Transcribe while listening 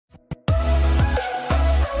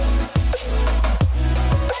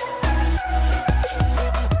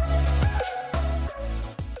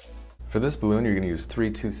For this balloon, you're going to use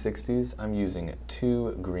 3 260s. I'm using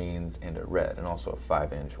 2 greens and a red, and also a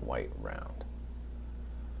 5-inch white round.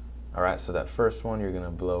 Alright, so that first one you're going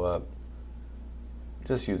to blow up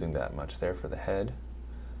just using that much there for the head.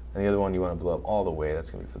 And the other one you want to blow up all the way.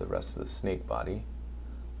 That's going to be for the rest of the snake body.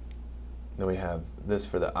 Then we have this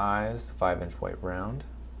for the eyes, 5-inch white round,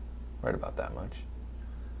 right about that much.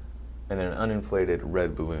 And then an uninflated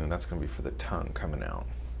red balloon, that's going to be for the tongue coming out.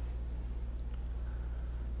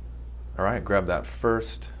 Alright, grab that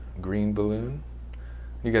first green balloon.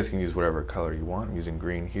 You guys can use whatever color you want. I'm using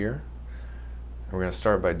green here. And we're going to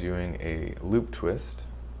start by doing a loop twist.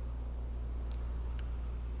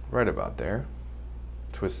 Right about there.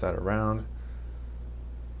 Twist that around.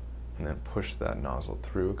 And then push that nozzle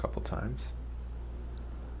through a couple times.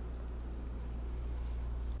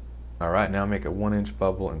 Alright, now make a 1-inch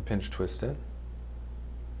bubble and pinch twist it.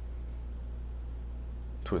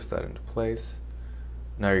 Twist that into place.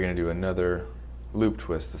 Now you're going to do another loop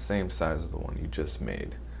twist the same size as the one you just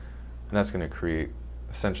made. And that's going to create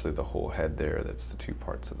essentially the whole head there. That's the 2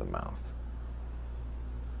 parts of the mouth.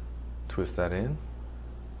 Twist that in.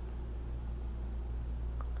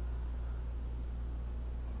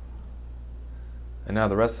 And now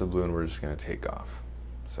the rest of the balloon we're just going to take off.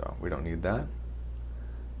 So we don't need that.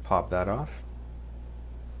 Pop that off.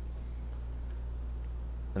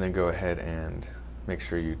 And then go ahead and make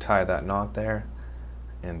sure you tie that knot there.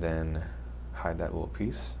 And then hide that little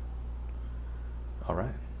piece. All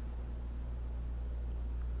right.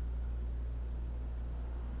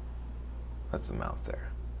 That's the mouth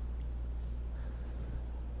there.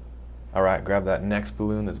 All right, grab that next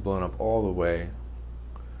balloon that's blown up all the way.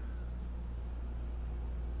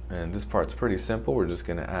 And this part's pretty simple. We're just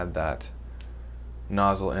going to add that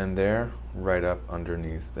nozzle end there right up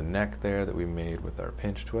underneath the neck there that we made with our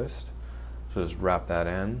pinch twist. So just wrap that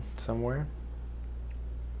in somewhere.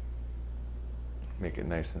 Make it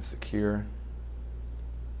nice and secure.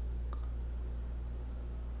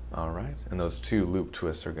 All right, and those 2 loop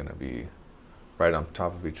twists are going to be right on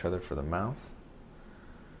top of each other for the mouth.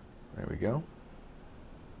 There we go.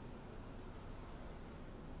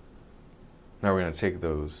 Now we're going to take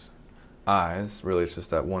those eyes, really it's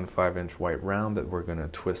just that 1 5-inch white round that we're going to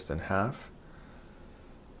twist in half.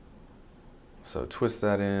 So twist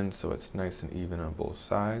that in so it's nice and even on both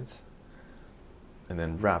sides. And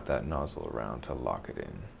then wrap that nozzle around to lock it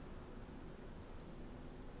in.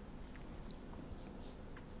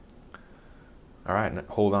 Alright,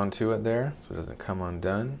 hold on to it there so it doesn't come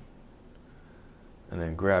undone. And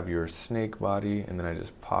then grab your snake body, and then I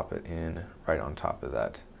just pop it in right on top of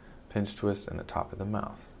that pinch twist and the top of the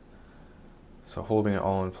mouth. So holding it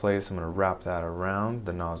all in place, I'm going to wrap that around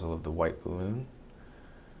the nozzle of the white balloon.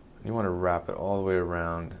 You want to wrap it all the way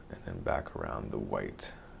around and then back around the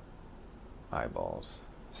white eyeballs.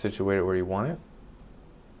 Situate it where you want it.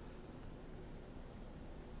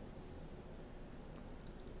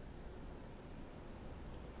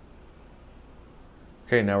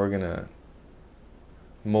 Okay, now we're going to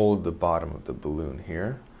mold the bottom of the balloon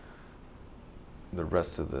here, the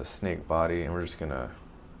rest of the snake body, and we're just going to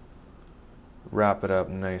wrap it up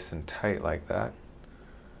nice and tight like that.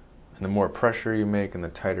 And the more pressure you make and the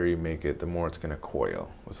tighter you make it, the more it's going to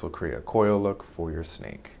coil. This will create a coil look for your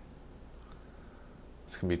snake.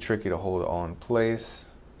 It's going to be tricky to hold it all in place.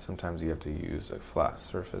 Sometimes you have to use a flat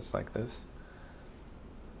surface like this.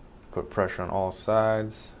 Put pressure on all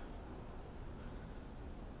sides.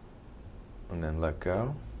 And then let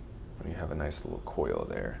go. And you have a nice little coil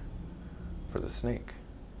there for the snake.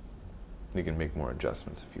 You can make more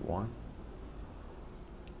adjustments if you want.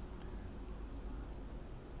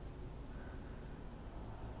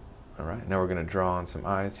 All right, now we're going to draw on some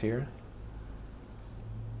eyes here.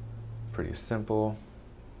 Pretty simple.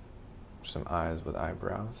 Some eyes with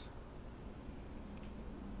eyebrows.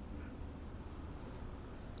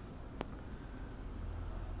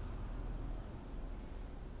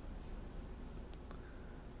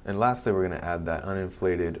 And lastly, we're going to add that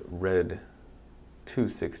uninflated red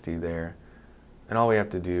 260 there. And all we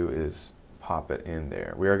have to do is pop it in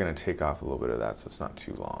there. We are going to take off a little bit of that so it's not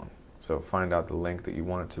too long. So find out the length that you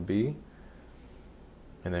want it to be,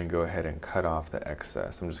 and then go ahead and cut off the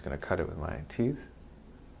excess. I'm just going to cut it with my teeth.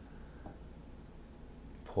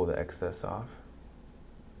 Pull the excess off.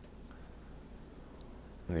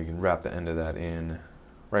 And you can wrap the end of that in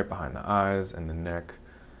right behind the eyes and the neck.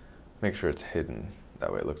 Make sure it's hidden.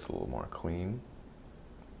 That way it looks a little more clean.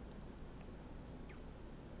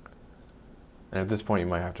 And at this point you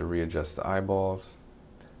might have to readjust the eyeballs.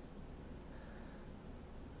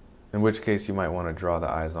 In which case you might want to draw the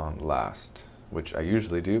eyes on last, which I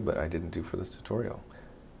usually do, but I didn't do for this tutorial.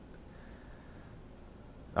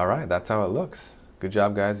 All right, that's how it looks. Good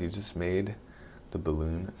job, guys. You just made the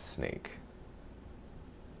balloon snake.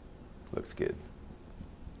 Looks good.